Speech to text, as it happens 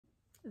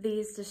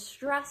These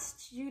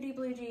distressed Judy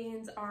blue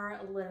jeans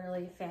are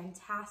literally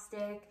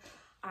fantastic.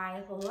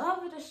 I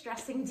love a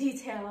distressing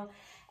detail,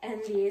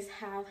 and these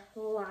have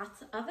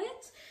lots of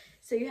it.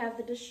 So you have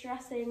the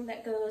distressing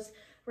that goes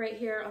right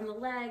here on the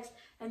legs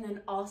and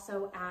then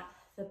also at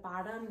the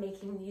bottom,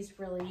 making these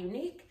really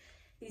unique.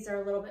 These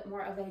are a little bit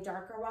more of a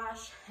darker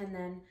wash, and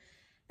then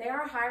they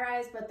are high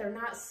rise, but they're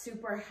not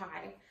super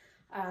high.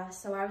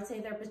 So I would say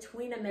they're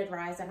between a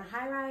mid-rise and a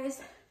high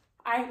rise.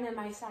 I'm in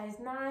my size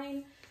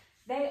 9.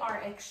 They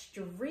are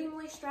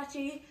extremely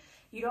stretchy.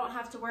 You don't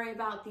have to worry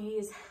about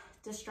these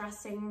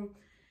distressing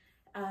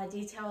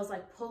details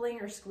like pulling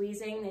or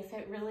squeezing. They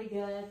fit really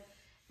good.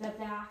 The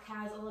back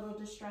has a little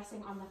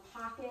distressing on the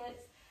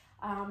pockets.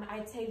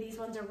 I'd say these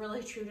ones are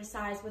really true to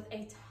size with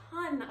a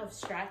ton of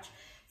stretch.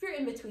 If you're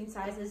in between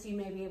sizes, you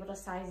may be able to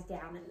size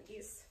down in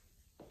these.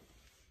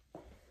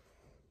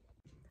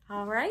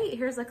 All right,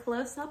 here's a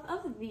close-up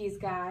of these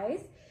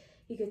guys.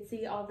 You can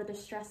see all the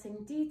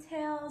distressing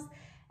details,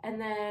 and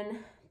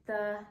then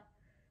the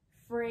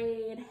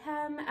frayed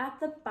hem at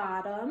the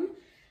bottom.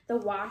 The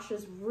wash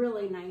is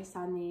really nice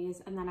on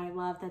these, and then I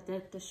love that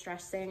the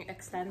distressing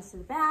extends to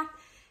the back.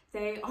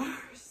 They are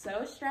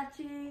so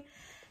stretchy.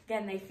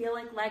 Again, they feel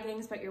like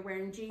leggings, but you're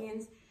wearing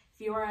jeans.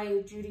 If you're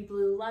a Judy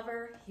blue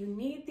lover, you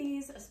need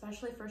these,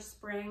 especially for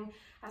spring.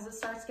 As it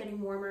starts getting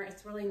warmer,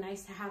 it's really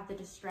nice to have the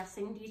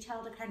distressing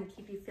detail to kind of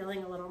keep you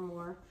feeling a little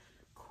more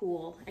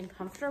cool and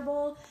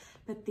comfortable.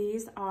 But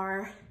these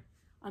are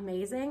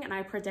amazing, and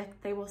I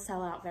predict they will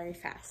sell out very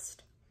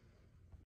fast.